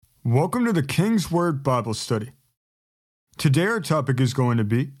Welcome to the King's Word Bible Study. Today our topic is going to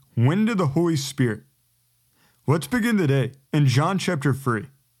be Wind of the Holy Spirit. Let's begin today in John chapter 3.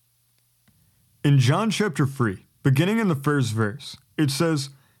 In John chapter 3, beginning in the first verse, it says,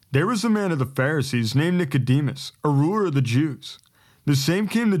 "There was a man of the Pharisees named Nicodemus, a ruler of the Jews. The same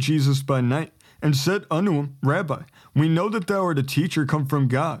came to Jesus by night, and said unto him, Rabbi, we know that thou art a teacher come from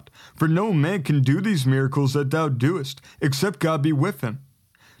God, for no man can do these miracles that thou doest, except God be with him.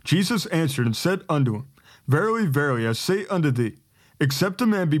 Jesus answered and said unto him, Verily, verily, I say unto thee, except a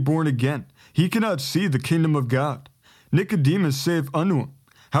man be born again, he cannot see the kingdom of God. Nicodemus saith unto him,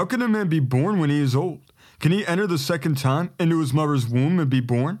 How can a man be born when he is old? Can he enter the second time into his mother's womb and be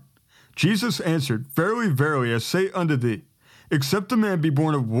born? Jesus answered, Verily, verily, I say unto thee, except a man be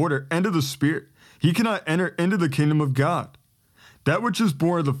born of water and of the Spirit, he cannot enter into the kingdom of God. That which is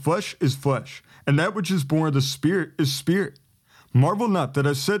born of the flesh is flesh, and that which is born of the Spirit is spirit. Marvel not that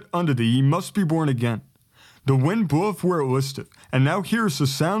I said unto thee, Ye must be born again. The wind bloweth where it listeth, and thou hearest the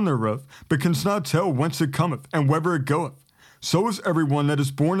sound thereof, but canst not tell whence it cometh, and whither it goeth. So is every one that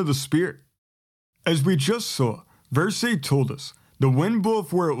is born of the Spirit." As we just saw, verse 8 told us, "The wind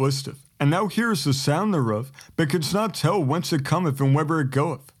bloweth where it listeth, and thou hearest the sound thereof, but canst not tell whence it cometh, and whither it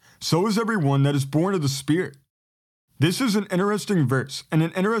goeth. So is every one that is born of the Spirit." This is an interesting verse, and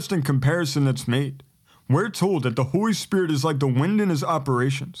an interesting comparison that's made. We're told that the Holy Spirit is like the wind in his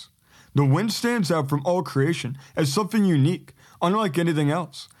operations. The wind stands out from all creation as something unique, unlike anything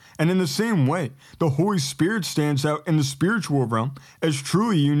else. And in the same way, the Holy Spirit stands out in the spiritual realm as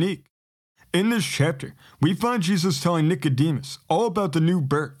truly unique. In this chapter, we find Jesus telling Nicodemus all about the new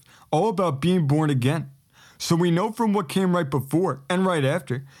birth, all about being born again. So we know from what came right before and right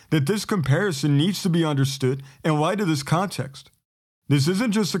after that this comparison needs to be understood in light of this context. This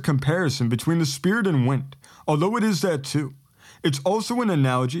isn't just a comparison between the Spirit and wind, although it is that too. It's also an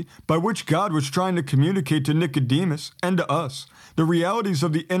analogy by which God was trying to communicate to Nicodemus and to us the realities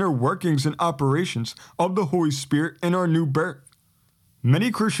of the inner workings and operations of the Holy Spirit in our new birth. Many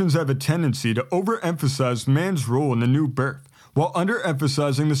Christians have a tendency to overemphasize man's role in the new birth while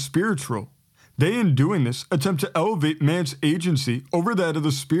underemphasizing the Spirit's role. They, in doing this, attempt to elevate man's agency over that of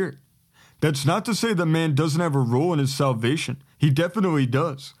the Spirit. That's not to say that man doesn't have a role in his salvation. He definitely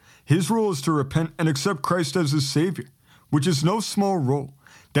does. His role is to repent and accept Christ as his Savior, which is no small role.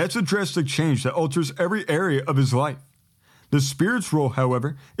 That's a drastic change that alters every area of his life. The Spirit's role,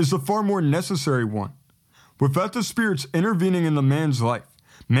 however, is the far more necessary one. Without the Spirit's intervening in the man's life,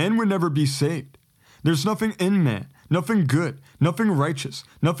 man would never be saved. There's nothing in man, nothing good, nothing righteous,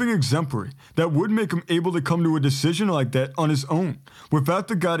 nothing exemplary that would make him able to come to a decision like that on his own, without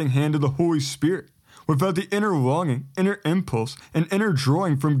the guiding hand of the Holy Spirit, without the inner longing, inner impulse, and inner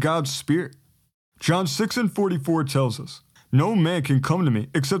drawing from God's Spirit. John 6:44 tells us, "No man can come to me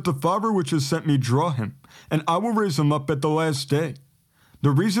except the Father which has sent me draw him, and I will raise him up at the last day."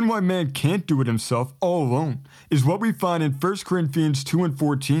 The reason why man can't do it himself all alone is what we find in 1 Corinthians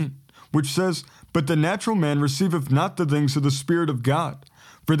 2:14, which says, "But the natural man receiveth not the things of the Spirit of God,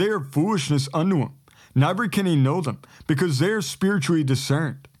 for they are foolishness unto him, neither can he know them, because they are spiritually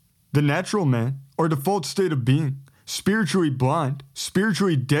discerned." The natural man, or default state of being, spiritually blind,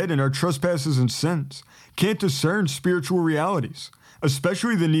 spiritually dead in our trespasses and sins, can't discern spiritual realities,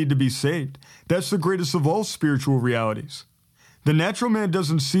 especially the need to be saved. That's the greatest of all spiritual realities. The natural man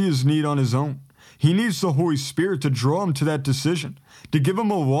doesn't see his need on his own. He needs the Holy Spirit to draw him to that decision, to give him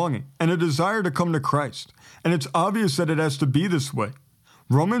a longing and a desire to come to Christ, and it's obvious that it has to be this way.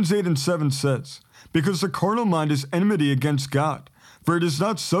 Romans 8:7 says, "Because the carnal mind is enmity against God, for it is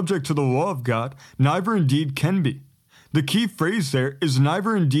not subject to the law of God, neither indeed can be." The key phrase there is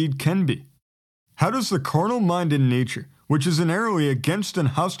neither indeed can be. How does the carnal mind in nature, which is inherently against and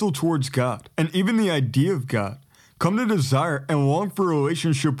hostile towards God, and even the idea of God, come to desire and long for a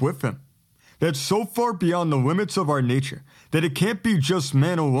relationship with Him? That's so far beyond the limits of our nature that it can't be just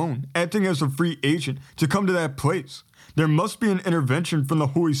man alone acting as a free agent to come to that place. There must be an intervention from the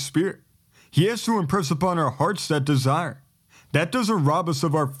Holy Spirit. He has to impress upon our hearts that desire. That doesn't rob us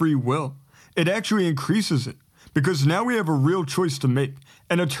of our free will. It actually increases it, because now we have a real choice to make,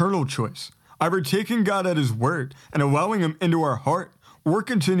 an eternal choice, either taking God at His word and allowing Him into our heart, or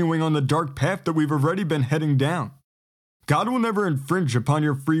continuing on the dark path that we've already been heading down. God will never infringe upon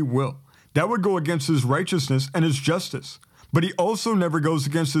your free will. That would go against His righteousness and His justice. But He also never goes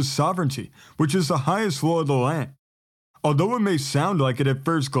against His sovereignty, which is the highest law of the land. Although it may sound like it at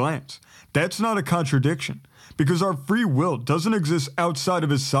first glance, that's not a contradiction, because our free will doesn't exist outside of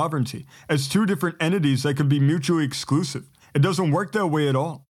His sovereignty as two different entities that can be mutually exclusive. It doesn't work that way at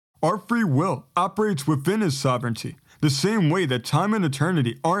all. Our free will operates within His sovereignty, the same way that time and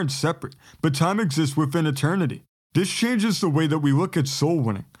eternity aren't separate, but time exists within eternity. This changes the way that we look at soul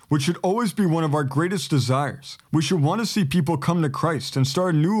winning, which should always be one of our greatest desires. We should want to see people come to Christ and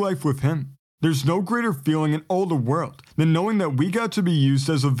start a new life with Him. There's no greater feeling in all the world than knowing that we got to be used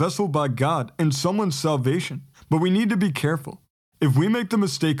as a vessel by God in someone's salvation. But we need to be careful. If we make the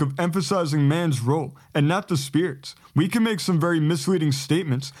mistake of emphasizing man's role and not the Spirit's, we can make some very misleading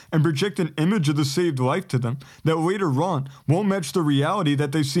statements and project an image of the saved life to them that later on won't match the reality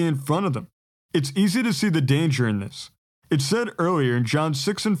that they see in front of them. It's easy to see the danger in this. It said earlier in John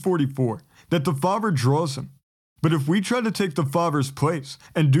 6:44 that the Father draws them. But if we try to take the Father's place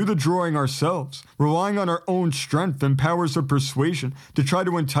and do the drawing ourselves, relying on our own strength and powers of persuasion to try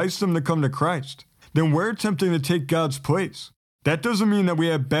to entice them to come to Christ, then we're attempting to take God's place. That doesn't mean that we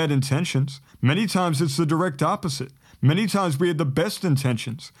have bad intentions. Many times it's the direct opposite. Many times we have the best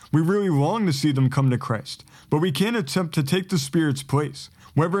intentions. We really long to see them come to Christ, but we can't attempt to take the Spirit's place,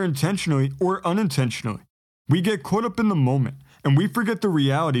 whether intentionally or unintentionally. We get caught up in the moment, and we forget the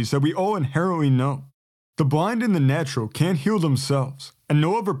realities that we all inherently know. The blind in the natural can't heal themselves, and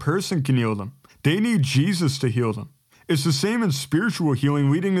no other person can heal them. They need Jesus to heal them. It's the same in spiritual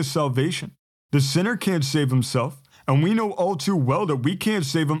healing leading to salvation. The sinner can't save himself, and we know all too well that we can't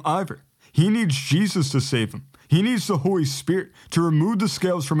save him either. He needs Jesus to save him. He needs the Holy Spirit to remove the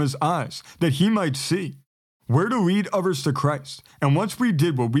scales from his eyes that he might see. We're to lead others to Christ, and once we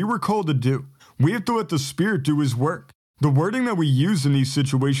did what we were called to do, we have to let the Spirit do His work. The wording that we use in these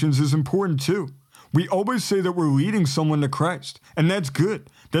situations is important too. We always say that we're leading someone to Christ, and that's good.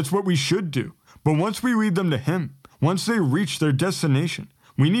 That's what we should do. But once we lead them to Him, once they reach their destination,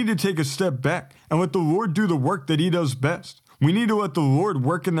 we need to take a step back and let the Lord do the work that He does best. We need to let the Lord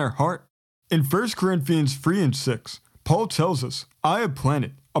work in their heart. In 1 Corinthians 3:6, Paul tells us, I have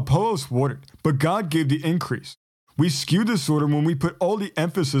planted, Apollos watered, but God gave the increase. We skew this order when we put all the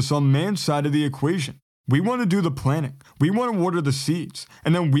emphasis on man's side of the equation. We want to do the planting, we want to water the seeds,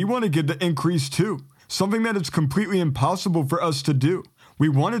 and then we want to give the increase too, something that is completely impossible for us to do. We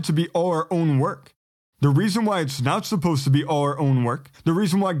want it to be all our own work. The reason why it's not supposed to be all our own work, the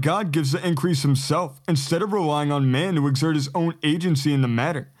reason why God gives the increase Himself instead of relying on man to exert his own agency in the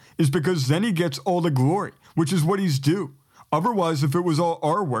matter, is because then He gets all the glory, which is what He's due. Otherwise, if it was all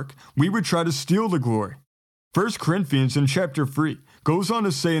our work, we would try to steal the glory. 1 Corinthians in chapter 3 goes on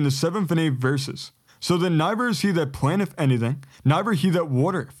to say in the 7th and 8th verses, So then neither is he that planteth anything, neither he that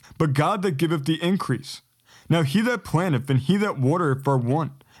watereth, but God that giveth the increase. Now he that planteth and he that watereth are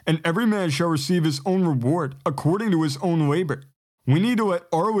one, and every man shall receive his own reward according to his own labor. We need to let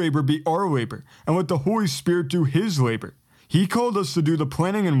our labor be our labor, and let the Holy Spirit do His labor. He called us to do the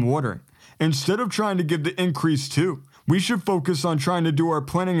planting and watering. Instead of trying to give the increase too, we should focus on trying to do our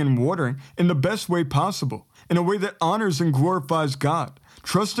planting and watering in the best way possible, in a way that honors and glorifies God,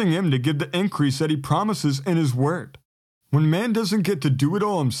 trusting Him to give the increase that He promises in His Word. When man doesn't get to do it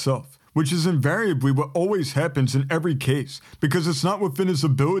all himself, which is invariably what always happens in every case, because it's not within his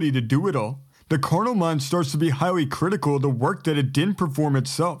ability to do it all, the carnal mind starts to be highly critical of the work that it didn't perform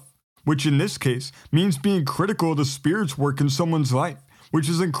itself, which in this case means being critical of the Spirit's work in someone's life, which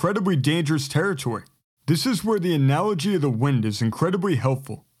is incredibly dangerous territory. This is where the analogy of the wind is incredibly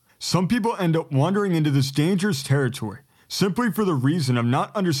helpful. Some people end up wandering into this dangerous territory simply for the reason of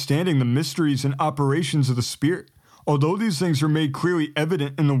not understanding the mysteries and operations of the Spirit, although these things are made clearly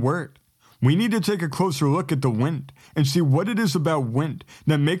evident in the Word. We need to take a closer look at the wind and see what it is about wind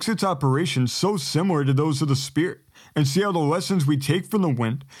that makes its operations so similar to those of the Spirit, and see how the lessons we take from the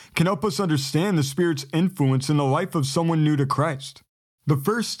wind can help us understand the Spirit's influence in the life of someone new to Christ. The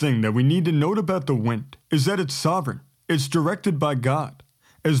first thing that we need to note about the wind is that it's sovereign. It's directed by God.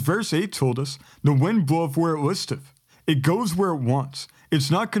 As verse 8 told us, the wind bloweth where it listeth. It goes where it wants.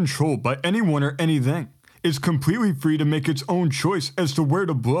 It's not controlled by anyone or anything. It's completely free to make its own choice as to where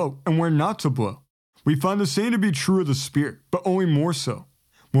to blow and where not to blow. We find the same to be true of the Spirit, but only more so.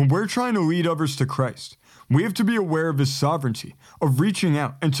 When we're trying to lead others to Christ, we have to be aware of His sovereignty, of reaching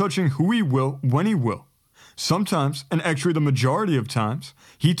out and touching who He will when He will. Sometimes, and actually the majority of times,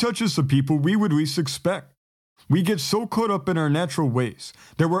 He touches the people we would least expect. We get so caught up in our natural ways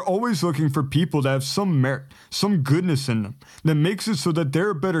that we're always looking for people that have some merit, some goodness in them, that makes it so that they're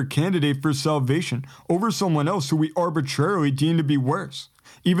a better candidate for salvation over someone else who we arbitrarily deem to be worse,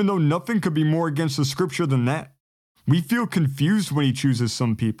 even though nothing could be more against the Scripture than that. We feel confused when He chooses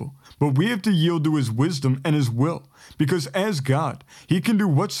some people, but we have to yield to His wisdom and His will, because as God, He can do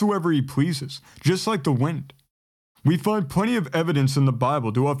whatsoever He pleases, just like the wind. We find plenty of evidence in the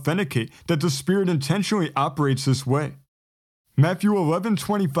Bible to authenticate that the Spirit intentionally operates this way. Matthew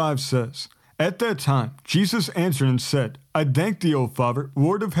 11:25 says, At that time, Jesus answered and said, I thank thee, O Father,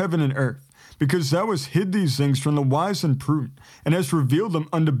 Lord of heaven and earth, because thou hast hid these things from the wise and prudent, and hast revealed them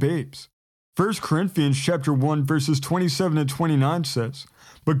unto babes. 1 Corinthians chapter 1, verses 27 and 29 says,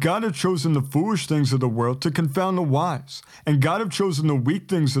 But God hath chosen the foolish things of the world to confound the wise, and God hath chosen the weak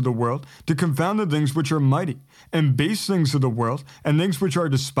things of the world to confound the things which are mighty, and base things of the world, and things which are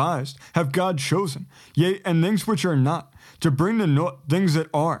despised, hath God chosen, yea, and things which are not, to bring to naught things that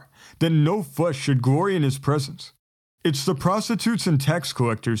are, that no flesh should glory in his presence. It's the prostitutes and tax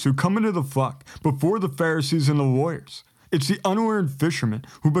collectors who come into the flock before the Pharisees and the lawyers. It's the unlearned fishermen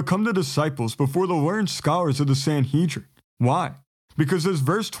who become the disciples before the learned scholars of the Sanhedrin. Why? Because as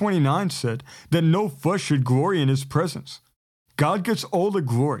verse 29 said, that no flesh should glory in his presence. God gets all the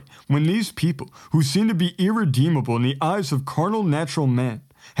glory when these people, who seem to be irredeemable in the eyes of carnal natural man,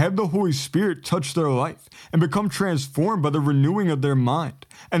 have the Holy Spirit touch their life and become transformed by the renewing of their mind,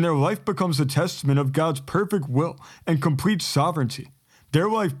 and their life becomes a testament of God's perfect will and complete sovereignty. Their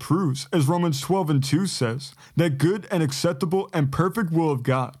life proves, as Romans 12 and 2 says, that good and acceptable and perfect will of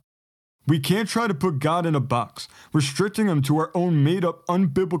God. We can't try to put God in a box, restricting him to our own made-up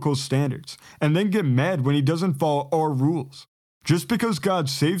unbiblical standards, and then get mad when he doesn't follow our rules. Just because God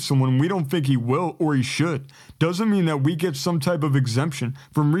saves someone we don't think he will or he should, doesn't mean that we get some type of exemption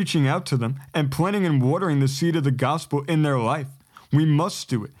from reaching out to them and planting and watering the seed of the gospel in their life. We must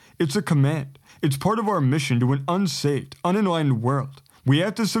do it. It's a command. It's part of our mission to an unsaved, unenlightened world. We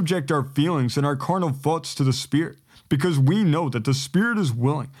have to subject our feelings and our carnal thoughts to the Spirit, because we know that the Spirit is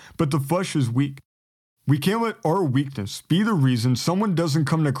willing, but the flesh is weak. We can't let our weakness be the reason someone doesn't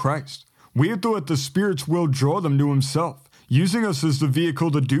come to Christ. We have to let the Spirit's will draw them to himself, using us as the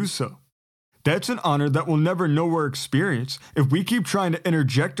vehicle to do so. That's an honor that we'll never know or experience if we keep trying to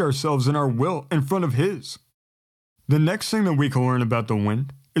interject ourselves in our will in front of his. The next thing that we can learn about the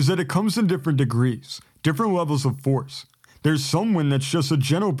wind is that it comes in different degrees, different levels of force. There's some wind that's just a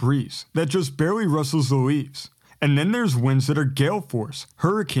gentle breeze that just barely rustles the leaves. And then there's winds that are gale force,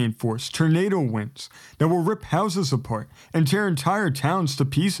 hurricane force, tornado winds that will rip houses apart and tear entire towns to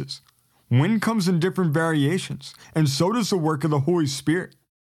pieces. Wind comes in different variations, and so does the work of the Holy Spirit.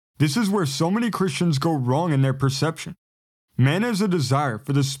 This is where so many Christians go wrong in their perception. Man has a desire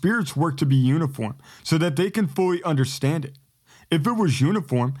for the Spirit's work to be uniform so that they can fully understand it. If it was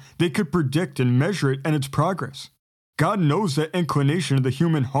uniform, they could predict and measure it and its progress. God knows that inclination of the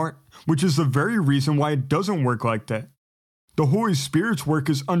human heart, which is the very reason why it doesn't work like that. The Holy Spirit's work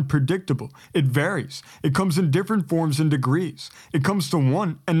is unpredictable. It varies. It comes in different forms and degrees. It comes to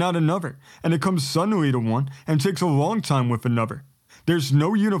one and not another, and it comes suddenly to one and takes a long time with another. There's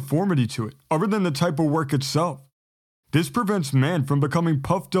no uniformity to it, other than the type of work itself. This prevents man from becoming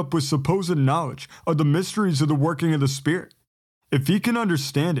puffed up with supposed knowledge of the mysteries of the working of the Spirit. If he can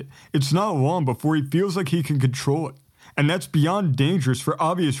understand it, it's not long before he feels like he can control it, and that's beyond dangerous for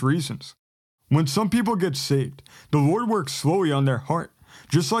obvious reasons. When some people get saved, the Lord works slowly on their heart,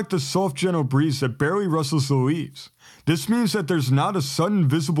 just like the soft, gentle breeze that barely rustles the leaves. This means that there's not a sudden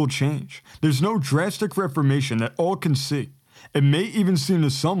visible change. There's no drastic reformation that all can see. It may even seem to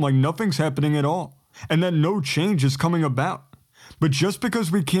some like nothing's happening at all, and that no change is coming about. But just because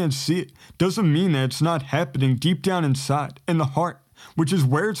we can't see it doesn't mean that it's not happening deep down inside, in the heart, which is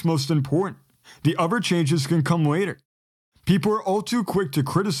where it's most important. The other changes can come later. People are all too quick to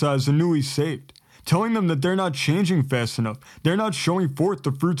criticize the newly saved, telling them that they're not changing fast enough, they're not showing forth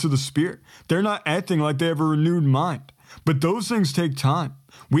the fruits of the Spirit, they're not acting like they have a renewed mind. But those things take time.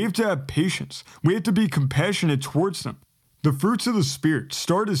 We have to have patience. We have to be compassionate towards them. The fruits of the Spirit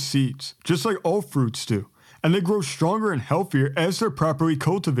start as seeds, just like all fruits do, and they grow stronger and healthier as they're properly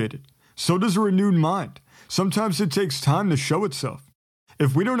cultivated. So does a renewed mind. Sometimes it takes time to show itself.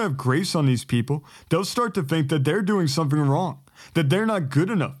 If we don't have grace on these people, they'll start to think that they're doing something wrong, that they're not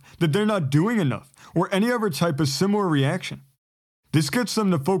good enough, that they're not doing enough, or any other type of similar reaction. This gets them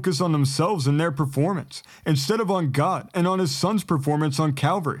to focus on themselves and their performance, instead of on God and on His Son's performance on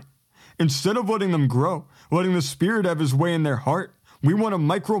Calvary. Instead of letting them grow, letting the Spirit have His way in their heart, we want to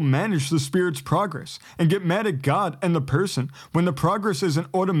micromanage the Spirit's progress and get mad at God and the person when the progress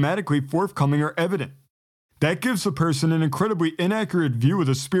isn't automatically forthcoming or evident. That gives a person an incredibly inaccurate view of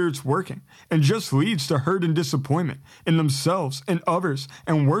the Spirit's working and just leads to hurt and disappointment in themselves and others,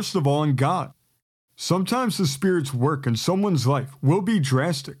 and worst of all in God. Sometimes the Spirit's work in someone's life will be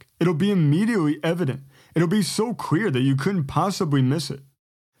drastic. It'll be immediately evident. It'll be so clear that you couldn't possibly miss it.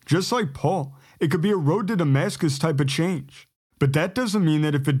 Just like Paul, it could be a road to Damascus type of change. But that doesn't mean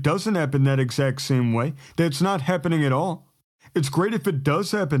that if it doesn't happen that exact same way, that it's not happening at all. It's great if it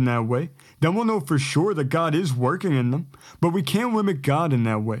does happen that way, then we'll know for sure that God is working in them, but we can't limit God in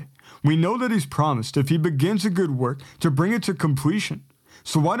that way. We know that He's promised if He begins a good work to bring it to completion.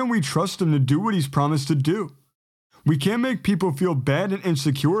 So why don't we trust Him to do what He's promised to do? We can't make people feel bad and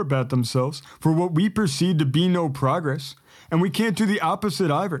insecure about themselves for what we perceive to be no progress. And we can't do the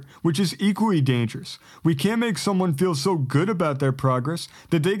opposite either, which is equally dangerous. We can't make someone feel so good about their progress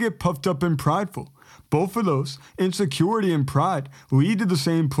that they get puffed up and prideful. Both of those, insecurity and pride, lead to the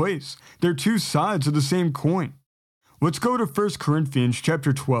same place. They're two sides of the same coin. Let's go to 1 Corinthians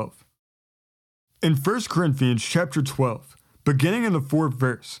chapter 12. In 1 Corinthians chapter 12, beginning in the 4th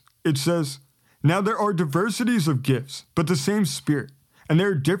verse, it says, "Now there are diversities of gifts, but the same Spirit. And there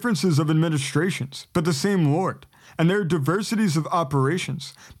are differences of administrations, but the same Lord. And there are diversities of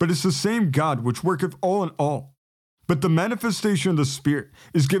operations, but it's the same God which worketh all in all. But the manifestation of the Spirit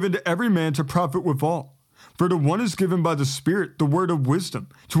is given to every man to profit withal. For to one is given by the Spirit the word of wisdom,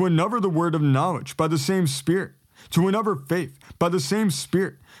 to another the word of knowledge by the same Spirit, to another faith by the same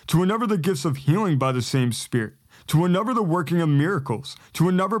Spirit, to another the gifts of healing by the same Spirit, to another the working of miracles, to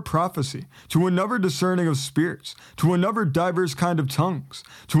another prophecy, to another discerning of spirits, to another divers kind of tongues,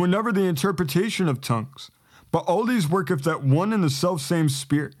 to another the interpretation of tongues. But all these worketh that one and the selfsame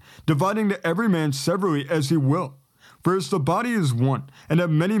Spirit, dividing to every man severally as He will. For as the body is one, and have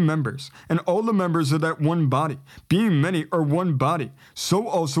many members, and all the members of that one body, being many are one body, so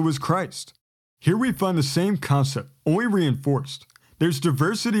also is Christ." Here we find the same concept, only reinforced. There's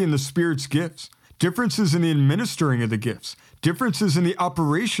diversity in the Spirit's gifts, differences in the administering of the gifts, differences in the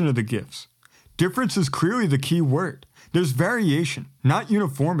operation of the gifts. Difference is clearly the key word. There's variation, not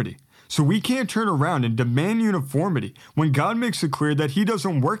uniformity. So we can't turn around and demand uniformity when God makes it clear that He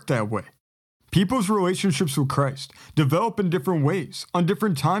doesn't work that way. People's relationships with Christ develop in different ways, on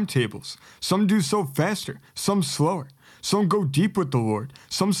different timetables. Some do so faster, some slower. Some go deep with the Lord,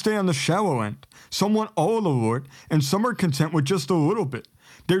 some stay on the shallow end. Some want all of the Lord, and some are content with just a little bit.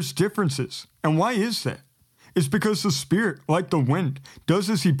 There's differences. And why is that? It's because the Spirit, like the wind, does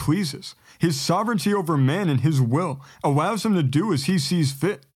as He pleases. His sovereignty over man and His will allows Him to do as He sees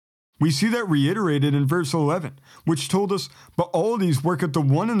fit. We see that reiterated in verse 11, which told us, "But all these work at the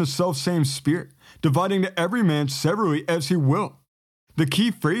one and the selfsame Spirit, dividing to every man severally as He will." The key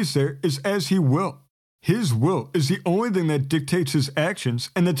phrase there is "as He will." His will is the only thing that dictates His actions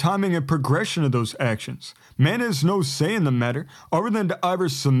and the timing and progression of those actions. Man has no say in the matter other than to either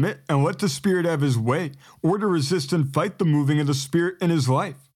submit and let the Spirit have His way, or to resist and fight the moving of the Spirit in his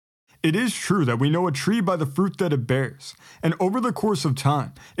life. It is true that we know a tree by the fruit that it bears, and over the course of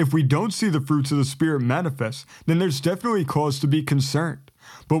time, if we don't see the fruits of the Spirit manifest, then there's definitely cause to be concerned.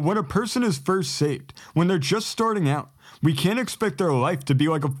 But when a person is first saved, when they're just starting out, we can't expect their life to be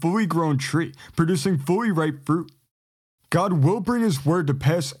like a fully grown tree, producing fully ripe fruit. God will bring His word to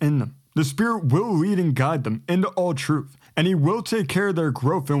pass in them. The Spirit will lead and guide them into all truth, and He will take care of their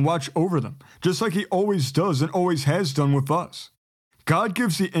growth and watch over them, just like He always does and always has done with us. God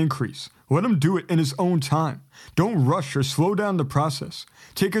gives the increase. Let Him do it in His own time. Don't rush or slow down the process.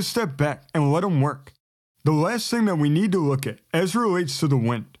 Take a step back and let Him work. The last thing that we need to look at, as it relates to the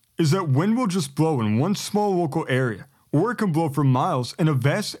wind, is that wind will just blow in one small local area, or it can blow for miles in a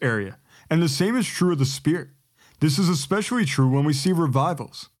vast area, and the same is true of the Spirit. This is especially true when we see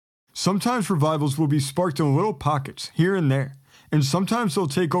revivals. Sometimes revivals will be sparked in little pockets, here and there, and sometimes they'll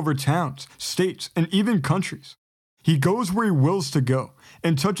take over towns, states, and even countries. He goes where He wills to go,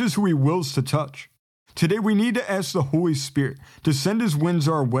 and touches who He wills to touch. Today we need to ask the Holy Spirit to send His winds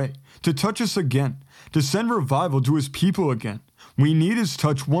our way, to touch us again, to send revival to His people again. We need His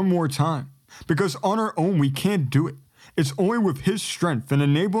touch one more time, because on our own we can't do it. It's only with His strength and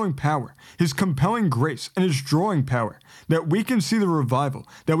enabling power, His compelling grace, and His drawing power that we can see the revival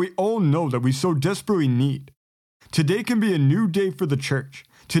that we all know that we so desperately need. Today can be a new day for the church.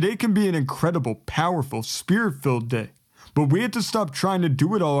 Today can be an incredible, powerful, Spirit-filled day. But we have to stop trying to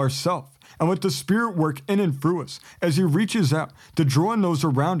do it all ourselves and let the Spirit work in and through us as He reaches out to draw in those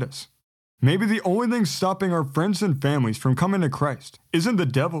around us. Maybe the only thing stopping our friends and families from coming to Christ isn't the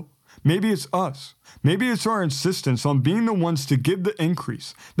devil. Maybe it's us. Maybe it's our insistence on being the ones to give the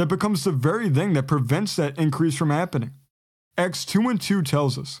increase that becomes the very thing that prevents that increase from happening. Acts 2:2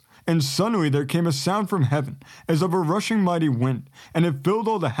 tells us, "And suddenly there came a sound from heaven, as of a rushing mighty wind, and it filled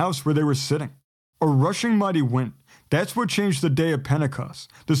all the house where they were sitting." A rushing mighty wind. That's what changed the day of Pentecost.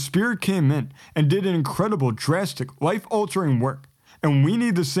 The Spirit came in and did an incredible, drastic, life-altering work. And we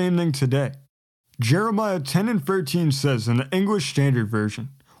need the same thing today. Jeremiah 10:13 says in the English Standard Version,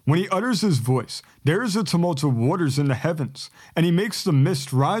 "When He utters His voice, there is a tumult of waters in the heavens, and He makes the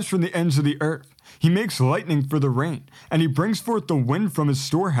mist rise from the ends of the earth. He makes lightning for the rain, and He brings forth the wind from His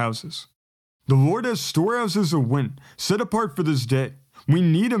storehouses." The Lord has storehouses of wind set apart for this day. We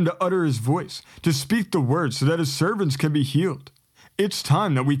need him to utter his voice, to speak the word so that his servants can be healed. It's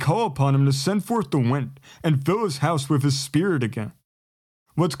time that we call upon him to send forth the wind and fill his house with his spirit again.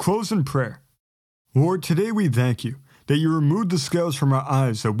 Let's close in prayer. Lord, today we thank you that you removed the scales from our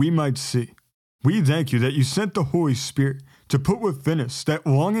eyes that we might see. We thank you that you sent the Holy Spirit to put within us that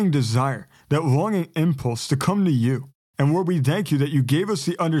longing desire, that longing impulse to come to you. And Lord, we thank you that you gave us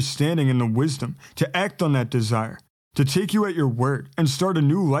the understanding and the wisdom to act on that desire, to take you at your word and start a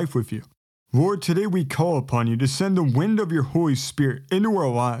new life with you. Lord, today we call upon you to send the wind of your Holy Spirit into our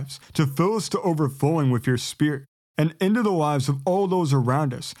lives, to fill us to overflowing with your Spirit, and into the lives of all those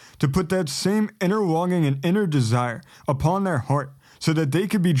around us, to put that same inner longing and inner desire upon their heart, so that they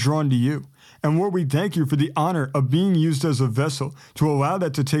could be drawn to you. And Lord, we thank you for the honor of being used as a vessel to allow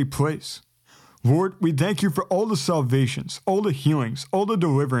that to take place. Lord, we thank you for all the salvations, all the healings, all the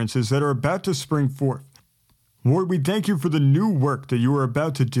deliverances that are about to spring forth. Lord, we thank you for the new work that you are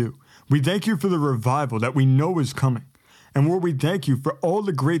about to do. We thank you for the revival that we know is coming. And Lord, we thank you for all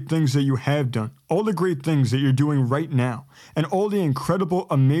the great things that you have done, all the great things that you're doing right now, and all the incredible,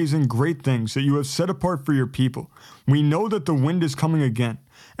 amazing, great things that you have set apart for your people. We know that the wind is coming again,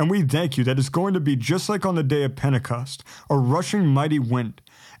 and we thank you that it's going to be just like on the day of Pentecost, a rushing mighty wind,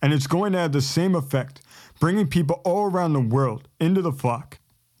 and it's going to have the same effect, bringing people all around the world into the flock.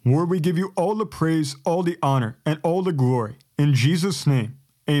 Lord, we give you all the praise, all the honor, and all the glory. In Jesus' name,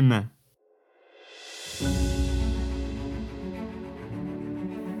 amen.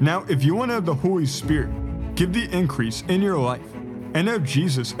 Now, if you want to have the Holy Spirit give the increase in your life and have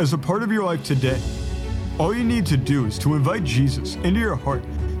Jesus as a part of your life today, all you need to do is to invite Jesus into your heart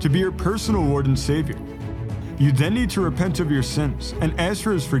to be your personal Lord and Savior. You then need to repent of your sins and ask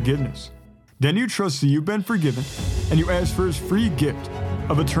for his forgiveness. Then you trust that you've been forgiven and you ask for his free gift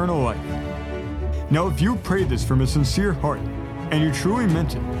of eternal life. Now, if you prayed this from a sincere heart and you truly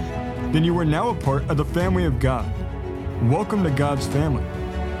meant it, then you are now a part of the family of God. Welcome to God's family.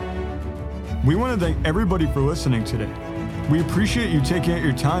 We want to thank everybody for listening today. We appreciate you taking out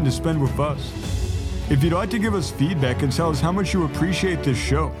your time to spend with us. If you'd like to give us feedback and tell us how much you appreciate this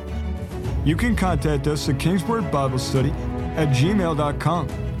show, you can contact us at kingswordbiblestudy@gmail.com.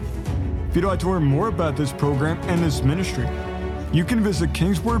 If you'd like to learn more about this program and this ministry, you can visit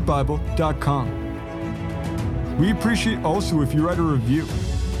kingswordbible.com. We appreciate also if you write a review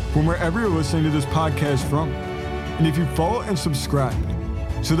from wherever you're listening to this podcast from, and if you follow and subscribe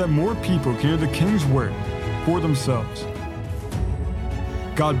so that more people can hear the King's Word for themselves.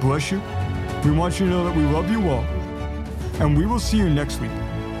 God bless you. We want you to know that we love you all, and we will see you next week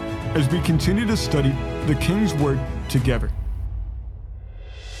as we continue to study the King's Word together.